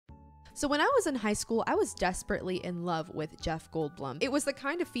So when I was in high school, I was desperately in love with Jeff Goldblum. It was the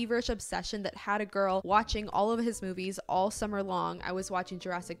kind of feverish obsession that had a girl watching all of his movies all summer long. I was watching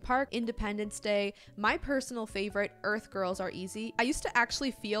Jurassic Park, Independence Day, my personal favorite, Earth Girls Are Easy. I used to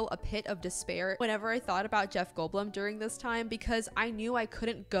actually feel a pit of despair whenever I thought about Jeff Goldblum during this time because I knew I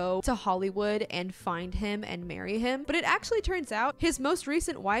couldn't go to Hollywood and find him and marry him. But it actually turns out his most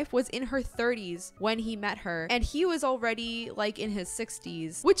recent wife was in her 30s when he met her, and he was already like in his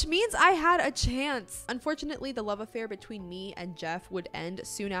 60s, which means I had a chance. Unfortunately, the love affair between me and Jeff would end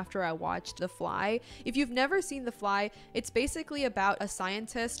soon after I watched The Fly. If you've never seen The Fly, it's basically about a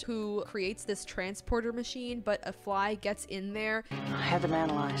scientist who creates this transporter machine, but a fly gets in there. I had them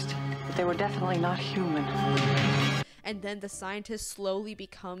analyzed, but they were definitely not human. And then the scientist slowly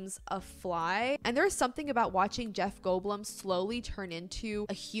becomes a fly. And there's something about watching Jeff Goldblum slowly turn into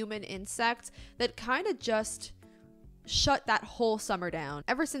a human insect that kind of just shut that whole summer down.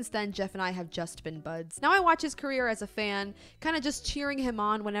 Ever since then, Jeff and I have just been buds. Now I watch his career as a fan, kind of just cheering him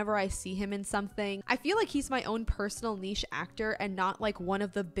on whenever I see him in something. I feel like he's my own personal niche actor and not like one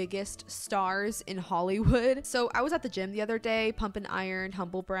of the biggest stars in Hollywood. So I was at the gym the other day, pump and iron,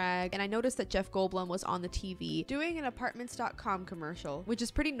 humble brag, and I noticed that Jeff Goldblum was on the TV doing an Apartments.com commercial, which is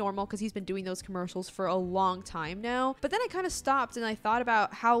pretty normal because he's been doing those commercials for a long time now. But then I kind of stopped and I thought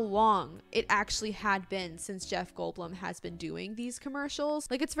about how long it actually had been since Jeff Goldblum has been doing these commercials.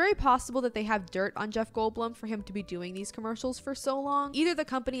 Like, it's very possible that they have dirt on Jeff Goldblum for him to be doing these commercials for so long. Either the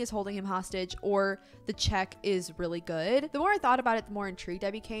company is holding him hostage or the check is really good. The more I thought about it, the more intrigued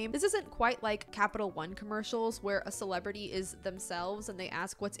I became. This isn't quite like Capital One commercials where a celebrity is themselves and they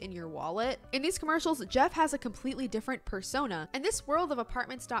ask what's in your wallet. In these commercials, Jeff has a completely different persona, and this world of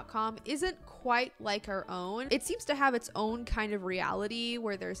Apartments.com isn't quite like our own. It seems to have its own kind of reality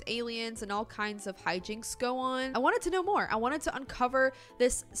where there's aliens and all kinds of hijinks go on. I wanted to know more. I wanted to uncover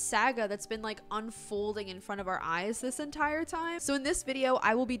this saga that's been like unfolding in front of our eyes this entire time. So in this video,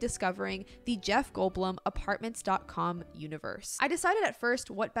 I will be discovering the Jeff Goldblum Apartments.com universe. I decided at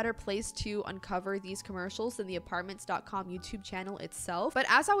first what better place to uncover these commercials than the Apartments.com YouTube channel itself. But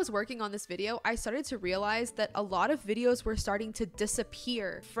as I was working on this video, I started to realize that a lot of videos were starting to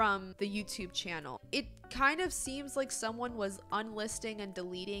disappear from the YouTube channel. It kind of seems like someone was unlisting and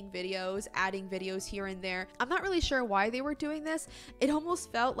deleting videos, adding videos here and there. I'm not really sure why they were doing this. It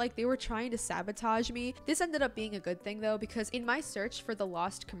almost felt like they were trying to sabotage me. This ended up being a good thing though, because in my search for the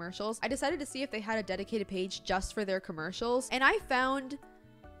lost commercials, I decided to see if they had a dedicated page just for their commercials, and I found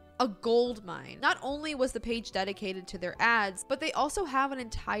a gold mine. Not only was the page dedicated to their ads, but they also have an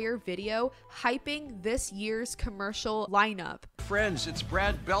entire video hyping this year's commercial lineup. Friends, it's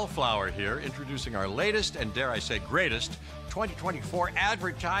Brad Bellflower here, introducing our latest and, dare I say, greatest 2024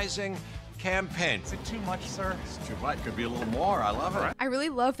 advertising campaign. Is it too much, sir? It's too much. Could be a little more. I love it. I really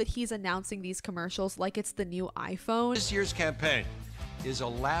love that he's announcing these commercials like it's the new iPhone. This year's campaign is a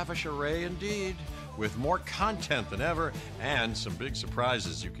lavish array indeed, with more content than ever and some big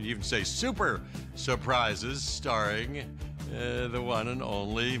surprises. You could even say super surprises starring the one and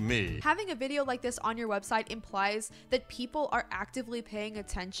only me. Having a video like this on your website implies that people are actively paying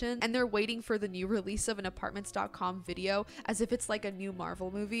attention and they're waiting for the new release of an Apartments.com video as if it's like a new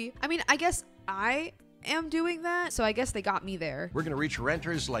Marvel movie. I mean, I guess I am doing that, so I guess they got me there. We're gonna reach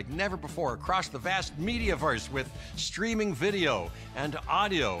renters like never before across the vast mediaverse with streaming video and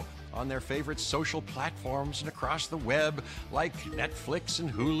audio on their favorite social platforms and across the web like Netflix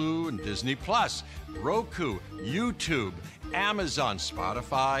and Hulu and Disney Plus, Roku, YouTube, Amazon,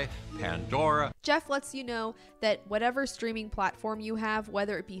 Spotify, Pandora. Jeff lets you know that whatever streaming platform you have,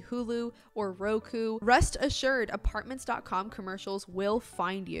 whether it be Hulu or Roku, rest assured Apartments.com commercials will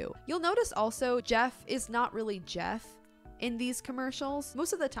find you. You'll notice also Jeff is not really Jeff in these commercials.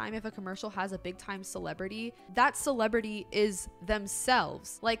 Most of the time, if a commercial has a big time celebrity, that celebrity is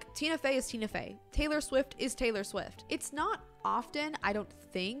themselves. Like Tina Fey is Tina Fey. Taylor Swift is Taylor Swift. It's not often, I don't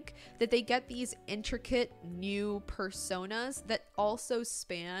think, that they get these intricate new personas that also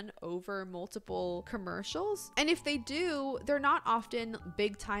span over multiple commercials. And if they do, they're not often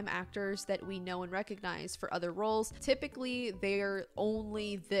big time actors that we know and recognize for other roles. Typically, they're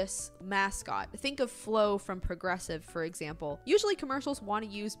only this mascot. Think of Flo from Progressive, for example. Usually commercials want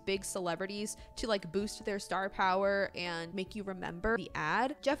to use big celebrities to like boost their star power and make you remember the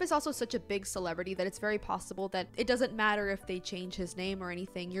ad. Jeff is also such a big celebrity that it's very possible that it doesn't matter if they change his name or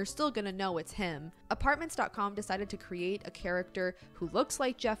anything, you're still gonna know it's him. Apartments.com decided to create a character who looks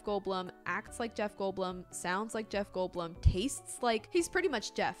like Jeff Goldblum, acts like Jeff Goldblum, sounds like Jeff Goldblum, tastes like he's pretty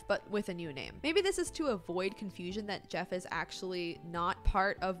much Jeff, but with a new name. Maybe this is to avoid confusion that Jeff is actually not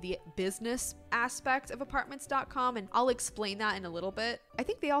part of the business aspect of Apartments.com, and I'll explain that in a little bit. I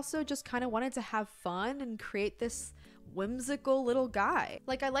think they also just kind of wanted to have fun and create this whimsical little guy.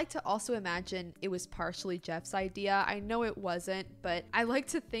 Like, I like to also imagine it was partially Jeff's idea. I know it wasn't, but I like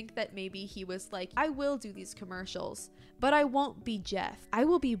to think that maybe he was like, I will do these commercials, but I won't be Jeff. I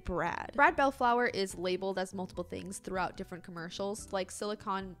will be Brad. Brad Bellflower is labeled as multiple things throughout different commercials, like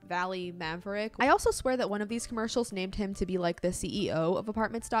Silicon Valley Maverick. I also swear that one of these commercials named him to be like the CEO of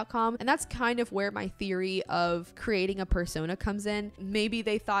Apartments.com, and that's kind of where my theory of creating a persona comes in. Maybe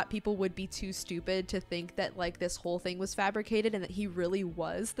they thought people would be too stupid to think that like this whole thing was fabricated and that he really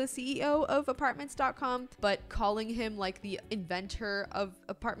was the CEO of Apartments.com, but calling him like the inventor of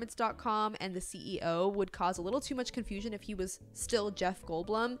Apartments.com and the CEO would cause a little too much confusion if he was still Jeff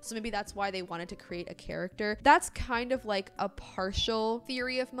Goldblum. So maybe that's why they wanted to create a character. That's kind of like a partial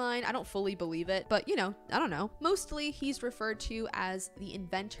theory of mine. I don't fully believe it, but you know, I don't know. Mostly he's referred to as the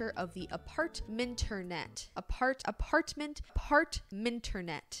inventor of the apartminternet.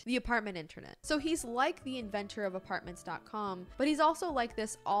 Apartminternet. The apartment internet. So he's like the inventor of Apartments.com, but he's also like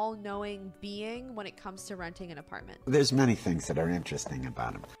this all-knowing being when it comes to renting an apartment. There's many things that are interesting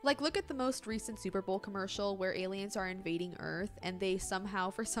about him. Like, look at the most recent Super Bowl commercial where aliens are invading Earth and they somehow,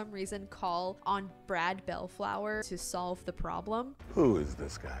 for some reason, call on Brad Bellflower to solve the problem. Who is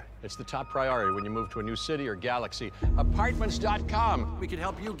this guy? It's the top priority when you move to a new city or galaxy. Apartments.com. We can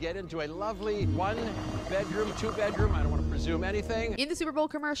help you get into a lovely 1-bedroom, 2-bedroom, I don't want to presume anything. In the Super Bowl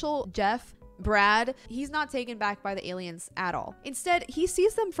commercial, Brad, he's not taken back by the aliens at all. Instead, he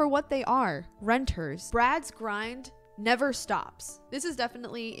sees them for what they are, renters. Brad's grind never stops. This is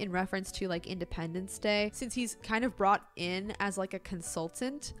definitely in reference to like Independence Day, since he's kind of brought in as like a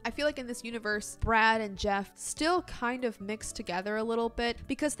consultant. I feel like in this universe, Brad and Jeff still kind of mix together a little bit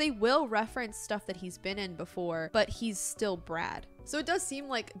because they will reference stuff that he's been in before, but he's still Brad. So it does seem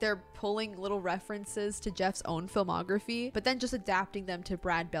like they're pulling little references to Jeff's own filmography, but then just adapting them to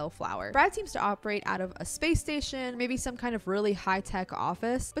Brad Bellflower. Brad seems to operate out of a space station, maybe some kind of really high-tech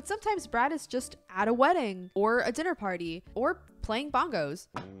office, but sometimes Brad is just at a wedding or a dinner party or playing bongos.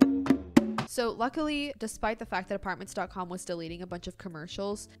 So luckily, despite the fact that Apartments.com was deleting a bunch of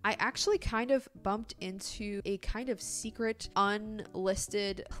commercials, I actually kind of bumped into a kind of secret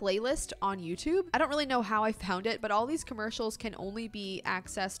unlisted playlist on YouTube. I don't really know how I found it, but all these commercials can only be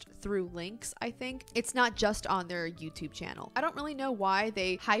accessed through links, I think. It's not just on their YouTube channel. I don't really know why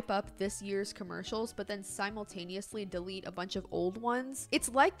they hype up this year's commercials, but then simultaneously delete a bunch of old ones. It's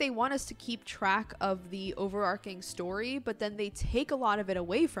like they want us to keep track of the overarching story, but then they take a lot of it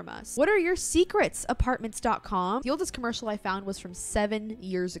away from us. What are your secrets, Apartments.com? The oldest commercial I found was from 7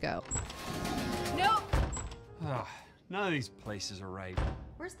 years ago. Nope. Ugh, none of these places are right.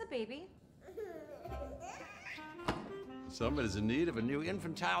 Where's the baby? Somebody's in need of a new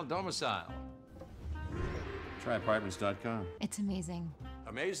infantile domicile. Try Apartments.com. It's amazing.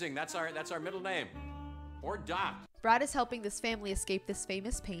 Amazing, that's our middle name. Or Dot. Brad is helping this family escape this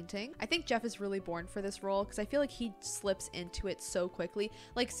famous painting. I think Jeff is really born for this role because I feel like he slips into it so quickly.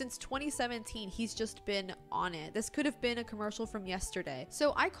 Like since 2017, he's just been on it. This could have been a commercial from yesterday.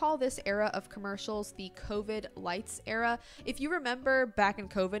 So I call this era of commercials the COVID lights era. If you remember back in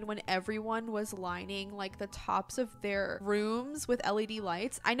COVID when everyone was lining like the tops of their rooms with LED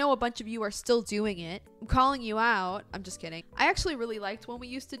lights, I know a bunch of you are still doing it. I'm calling you out. I'm just kidding. I actually really liked when we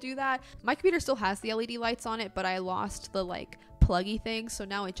used to do that. My computer still has the LED lights on it, but I lost the like pluggy thing, so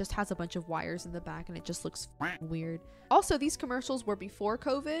now it just has a bunch of wires in the back and it just looks weird. Also, these commercials were before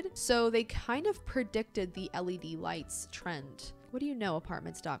COVID, so they kind of predicted the LED lights trend. What do you know,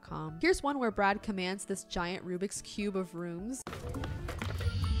 Apartments.com? Here's one where Brad commands this giant Rubik's Cube of rooms.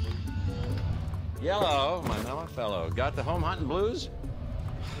 Yellow, my mellow fellow. Got the home hunting blues?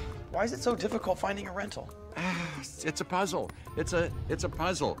 Why is it so difficult finding a rental? It's a puzzle. It's a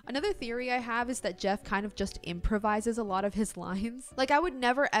puzzle. Another theory I have is that Jeff kind of just improvises a lot of his lines. Like, I would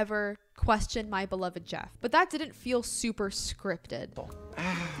never ever question my beloved Jeff, but that didn't feel super scripted.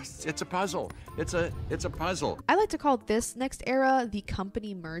 It's a puzzle. It's a puzzle. I like to call this next era the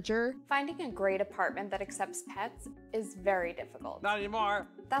company merger. Finding a great apartment that accepts pets is very difficult. Not anymore.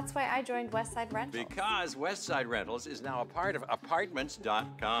 That's why I joined Westside Rentals. Because Westside Rentals is now a part of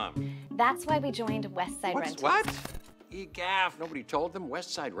Apartments.com. That's why we joined Westside Rentals. What? Egaff, nobody told them.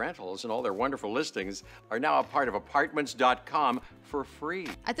 Westside Rentals and all their wonderful listings are now a part of Apartments.com for free.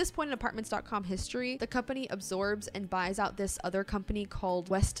 At this point in Apartments.com history, the company absorbs and buys out this other company called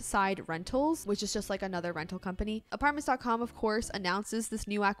Westside Rentals, which is just like another rental company. Apartments.com, of course, announces this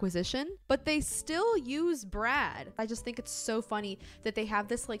new acquisition, but they still use Brad. I just think it's so funny that they have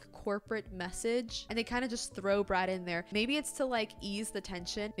this like corporate message and they kind of just throw Brad in there. Maybe it's to like ease the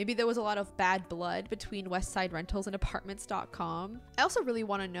tension. Maybe there was a lot of bad blood between Westside Rentals and Apartments.com. I also really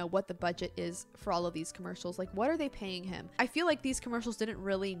want to know what the budget is for all of these commercials. Like, what are they paying him? I feel like these commercials didn't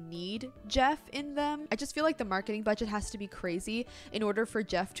really need Jeff in them. I just feel like the marketing budget has to be crazy in order for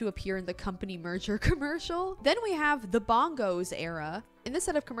Jeff to appear in the company merger commercial. Then we have the bongos era. In this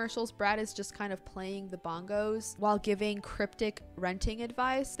set of commercials, Brad is just kind of playing the bongos while giving cryptic renting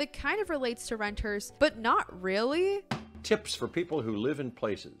advice that kind of relates to renters, but not really. Tips for people who live in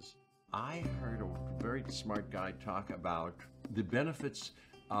places. I heard a very smart guy talk about the benefits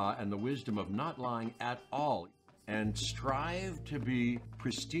and the wisdom of not lying at all, and strive to be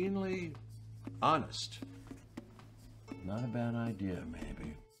pristinely honest. Not a bad idea,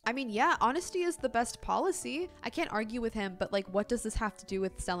 maybe. I mean, yeah, honesty is the best policy. I can't argue with him, but like, what does this have to do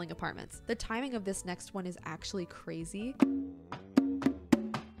with selling apartments? The timing of this next one is actually crazy.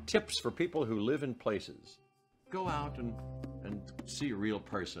 Tips for people who live in places. Go out and see a real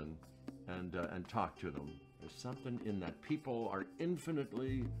person and talk to them. There's something in that. People are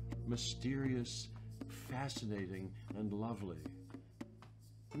infinitely mysterious, fascinating, and lovely.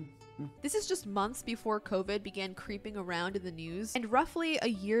 This is just months before COVID began creeping around in the news, and roughly a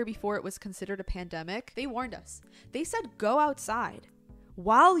year before it was considered a pandemic. They warned us. They said, go outside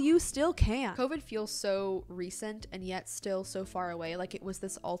while you still can. COVID feels so recent and yet still so far away, like it was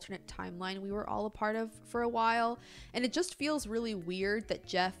this alternate timeline we were all a part of for a while, and it just feels really weird that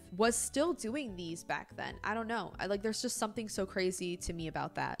Jeff was still doing these back then. I don't know. There's just something so crazy to me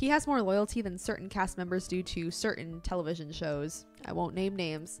about that. He has more loyalty than certain cast members do to certain television shows. I won't name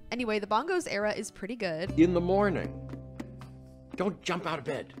names. Anyway, the bongos era is pretty good. In the morning, don't jump out of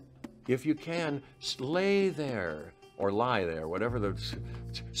bed. If you can, lay there or lie there, whatever the...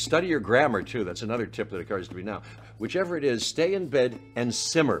 Study your grammar, too. That's another tip that occurs to me now. Whichever it is, stay in bed and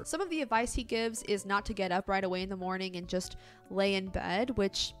simmer. Some of the advice he gives is not to get up right away in the morning and just lay in bed,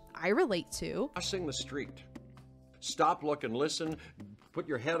 which I relate to. Crossing the street. Stop, look, and listen. Put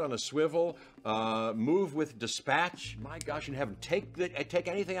your head on a swivel. Move with dispatch. My gosh, and heaven, take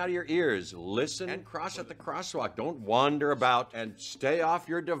anything out of your ears. Listen and cross at the crosswalk. Don't wander about, and stay off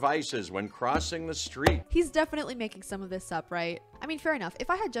your devices when crossing the street. He's definitely making some of this up, right? I mean, fair enough. If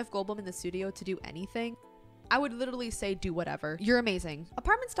I had Jeff Goldblum in the studio to do anything, I would literally say, do whatever. You're amazing.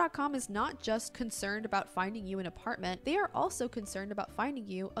 Apartments.com is not just concerned about finding you an apartment, they are also concerned about finding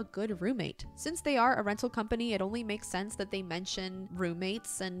you a good roommate. Since they are a rental company, it only makes sense that they mention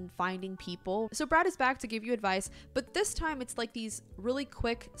roommates and finding people. So Brad is back to give you advice, but this time it's like these really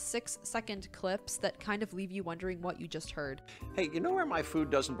quick 6-second clips that kind of leave you wondering what you just heard. Hey, you know where my food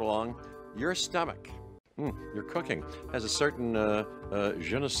doesn't belong? Your stomach. Your cooking has a certain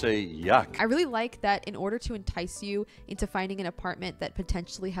je ne sais yuck. I really like that in order to entice you into finding an apartment that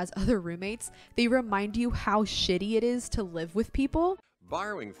potentially has other roommates, they remind you how shitty it is to live with people.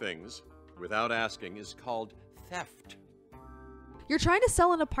 Borrowing things without asking is called theft. You're trying to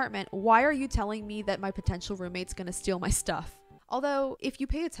sell an apartment. Why are you telling me that my potential roommate's gonna steal my stuff? Although, if you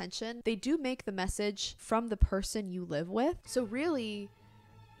pay attention, they do make the message from the person you live with. So really,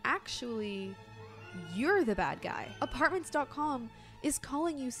 actually, you're the bad guy. Apartments.com is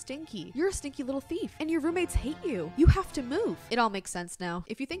calling you stinky. You're a stinky little thief, and your roommates hate you. You have to move. It all makes sense now.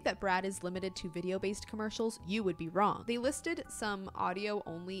 If you think that Brad is limited to video-based commercials, you would be wrong. They listed some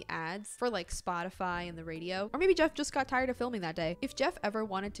audio-only ads for like Spotify and the radio, or maybe Jeff just got tired of filming that day. If Jeff ever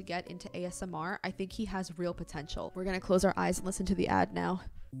wanted to get into ASMR, I think he has real potential. We're gonna close our eyes and listen to the ad now.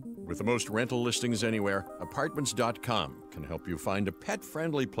 With the most rental listings anywhere, Apartments.com can help you find a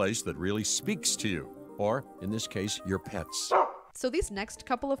pet-friendly place that really speaks to you, or, in this case, your pets. So these next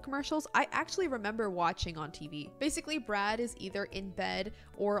couple of commercials, I actually remember watching on TV. Basically, Brad is either in bed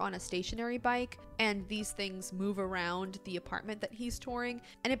or on a stationary bike, and these things move around the apartment that he's touring,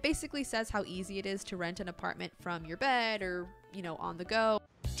 and it basically says how easy it is to rent an apartment from your bed or, you know, on the go.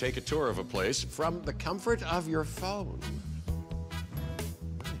 Take a tour of a place from the comfort of your phone.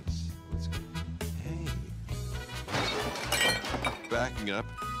 Nice. Let's go. Hey. Backing up.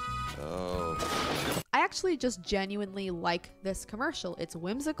 Oh. I actually just genuinely like this commercial. It's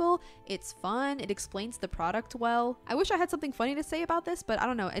whimsical, it's fun, it explains the product well. I wish I had something funny to say about this, but I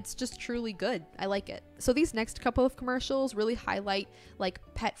don't know, it's just truly good. I like it. So these next couple of commercials really highlight like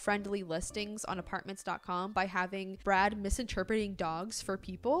pet-friendly listings on apartments.com by having Brad misinterpreting dogs for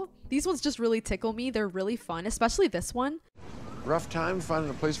people. These ones just really tickle me. They're really fun, especially this one. Rough time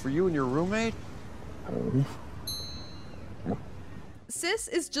finding a place for you and your roommate? Sis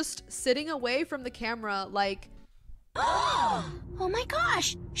is just sitting away from the camera like, oh my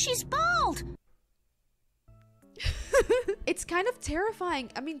gosh, she's bald. It's kind of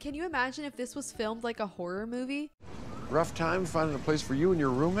terrifying. I mean, can you imagine if this was filmed like a horror movie? Rough time finding a place for you and your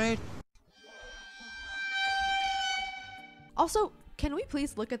roommate? Also, can we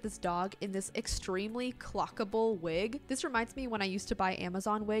please look at this dog in this extremely clockable wig? This reminds me when I used to buy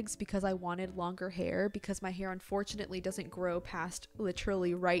Amazon wigs because I wanted longer hair, because my hair unfortunately doesn't grow past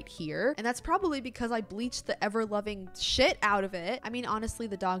literally right here. And that's probably because I bleached the ever-loving shit out of it. I mean, honestly,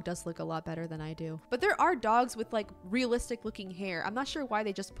 the dog does look a lot better than I do. But there are dogs with like realistic looking hair. I'm not sure why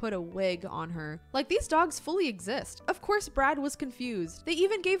they just put a wig on her. Like, these dogs fully exist. Of course, Brad was confused. They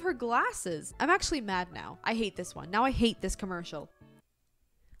even gave her glasses. I'm actually mad now. I hate this one. Now I hate this commercial.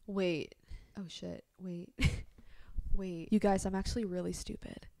 Wait. Oh shit. Wait. Wait. You guys, I'm actually really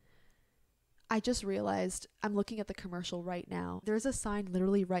stupid. I just realized I'm looking at the commercial right now. There's a sign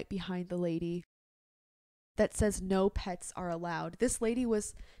literally right behind the lady that says no pets are allowed. This lady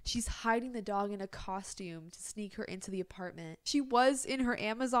she's hiding the dog in a costume to sneak her into the apartment. She was in her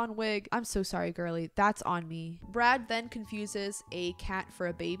Amazon wig. I'm so sorry, girly. That's on me. Brad then confuses a cat for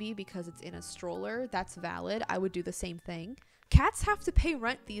a baby because it's in a stroller. That's valid. I would do the same thing. Cats have to pay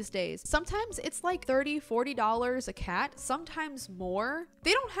rent these days. Sometimes it's like $30, $40 a cat, sometimes more.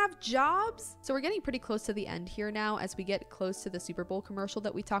 They don't have jobs. So we're getting pretty close to the end here now as we get close to the Super Bowl commercial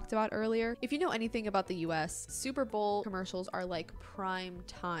that we talked about earlier. If you know anything about the US, Super Bowl commercials are like prime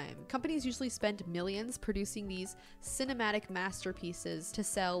time. Companies usually spend millions producing these cinematic masterpieces to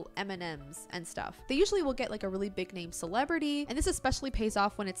sell M&Ms and stuff. They usually will get like a really big name celebrity, and this especially pays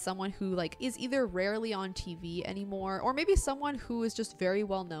off when it's someone who like is either rarely on TV anymore, or maybe someone who is just very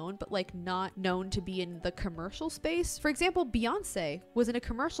well known but like not known to be in the commercial space. For example, Beyonce was in a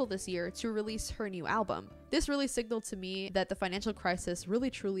commercial this year to release her new album. This really signaled to me that the financial crisis really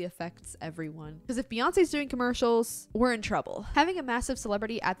truly affects everyone. Because if Beyonce's doing commercials, we're in trouble. Having a massive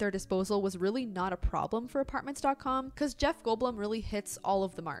celebrity at their disposal was really not a problem for apartments.com because Jeff Goldblum really hits all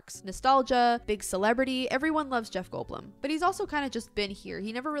of the marks. Nostalgia, big celebrity, everyone loves Jeff Goldblum. But he's also kind of just been here.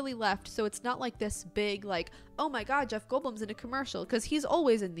 He never really left, so it's not like this big like, oh my god, Jeff Goldblum's in a commercial, because he's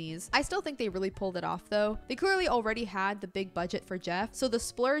always in these. I still think they really pulled it off though. They clearly already had the big budget for Jeff, so the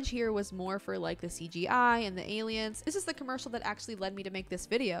splurge here was more for like the CGI and the aliens. This is the commercial that actually led me to make this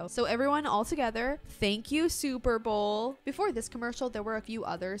video. So everyone all together, thank you Super Bowl. Before this commercial, there were a few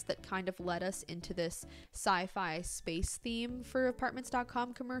others that kind of led us into this sci-fi space theme for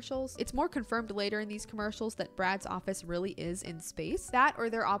apartments.com commercials. It's more confirmed later in these commercials that Brad's office really is in space. That or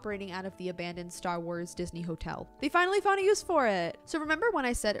they're operating out of the abandoned Star Wars Disney hotel. They finally found a use for it. So remember when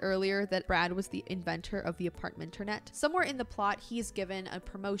I said earlier that Brad was the inventor of the apartment-internet? Somewhere in the plot, he's given a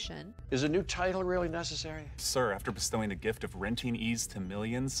promotion. Is a new title really necessary? Sir, after bestowing the gift of renting ease to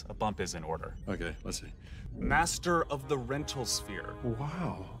millions, a bump is in order. Okay, let's see. Master of the rental sphere.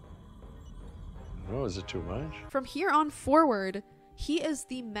 Wow. Oh, is it too much? From here on forward, he is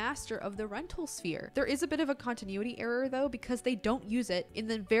the master of the rental sphere. There is a bit of a continuity error though, because they don't use it in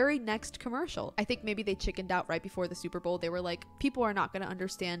the very next commercial. I think maybe they chickened out right before the Super Bowl. They were like, people are not going to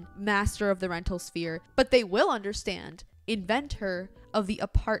understand master of the rental sphere, but they will understand inventor of the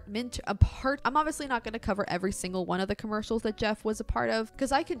I'm obviously not going to cover every single one of the commercials that Jeff was a part of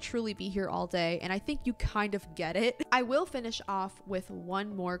because I can truly be here all day and I think you kind of get it. I will finish off with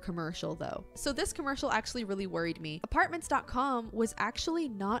one more commercial though. So this commercial actually really worried me. Apartments.com was actually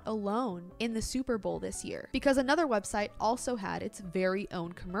not alone in the Super Bowl this year because another website also had its very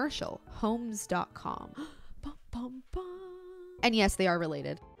own commercial, homes.com. Bum, bum, bum. And yes, they are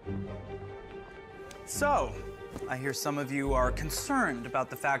related. So, I hear some of you are concerned about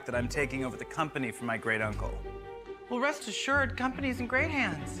the fact that I'm taking over the company from my great uncle. Well, rest assured, company's in great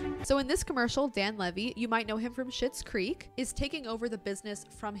hands. So in this commercial, Dan Levy, you might know him from Schitt's Creek, is taking over the business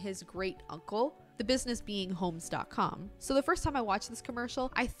from his great uncle, the business being homes.com. So the first time I watched this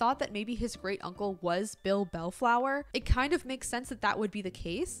commercial, I thought that maybe his great uncle was Bill Bellflower. It kind of makes sense that that would be the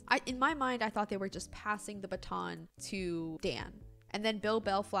case. In my mind, I thought they were just passing the baton to Dan. And then Bill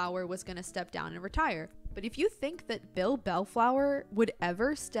Bellflower was going to step down and retire. But if you think that Bill Bellflower would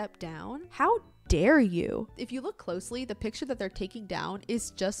ever step down, how dare you? If you look closely, the picture that they're taking down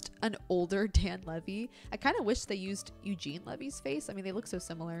is just an older Dan Levy. I kind of wish they used Eugene Levy's face. I mean, they look so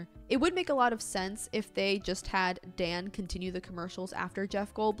similar. It would make a lot of sense if they just had Dan continue the commercials after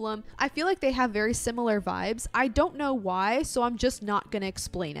Jeff Goldblum. I feel like they have very similar vibes. I don't know why, so I'm just not gonna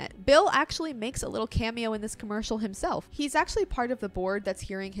explain it. Bill actually makes a little cameo in this commercial himself. He's actually part of the board that's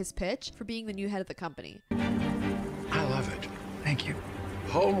hearing his pitch for being the new head of the company. I love it. Thank you.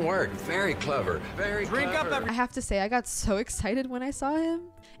 Homework. Very clever. Very clever. I have to say, I got so excited when I saw him.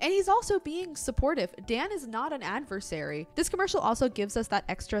 And he's also being supportive. Dan is not an adversary. This commercial also gives us that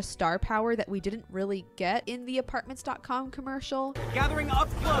extra star power that we didn't really get in the apartments.com commercial. Gathering up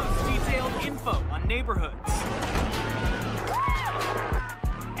close detailed info on neighborhoods.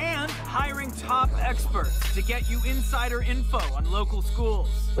 And hiring top experts to get you insider info on local schools.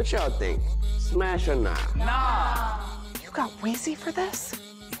 What y'all think? Smash or not? Nah. You got Wheezy for this?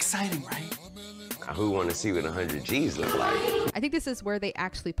 Exciting, right? Who want to see what 100 G's look like? I think this is where they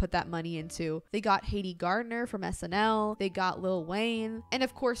actually put that money into. They got Haiti Gardner from SNL. They got Lil Wayne. And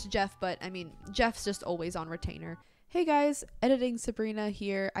of course Jeff, but I mean, Jeff's just always on retainer. Hey guys, editing Sabrina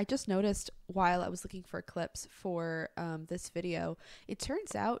here. I just noticed while I was looking for clips for this video, it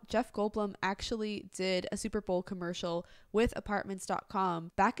turns out Jeff Goldblum actually did a Super Bowl commercial with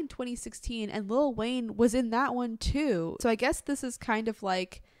apartments.com back in 2016, and Lil Wayne was in that one too. So I guess this is kind of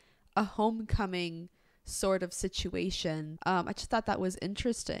like a homecoming sort of situation. I just thought that was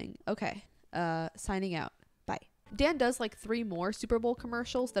interesting. Okay, signing out. Bye. Dan does like 3 more Super Bowl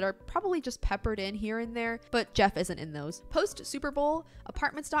commercials that are probably just peppered in here and there, but Jeff isn't in those. Post Super Bowl,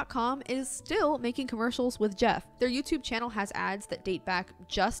 apartments.com is still making commercials with Jeff. Their YouTube channel has ads that date back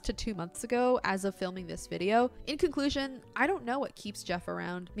just to 2 months ago as of filming this video. In conclusion, I don't know what keeps Jeff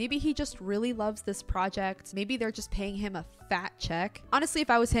around. Maybe he just really loves this project. Maybe they're just paying him a fat check. Honestly, if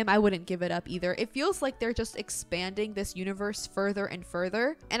I was him, I wouldn't give it up either. It feels like they're just expanding this universe further and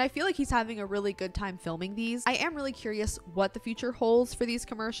further, and I feel like he's having a really good time filming these. I am really curious what the future holds for these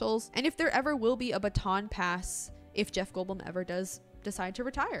commercials, and if there ever will be a baton pass if Jeff Goldblum ever does decide to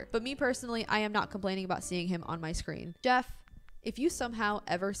retire. But me personally, I am not complaining about seeing him on my screen. Jeff, if you somehow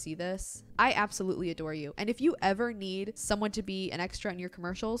ever see this, I absolutely adore you. And if you ever need someone to be an extra in your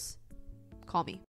commercials, call me.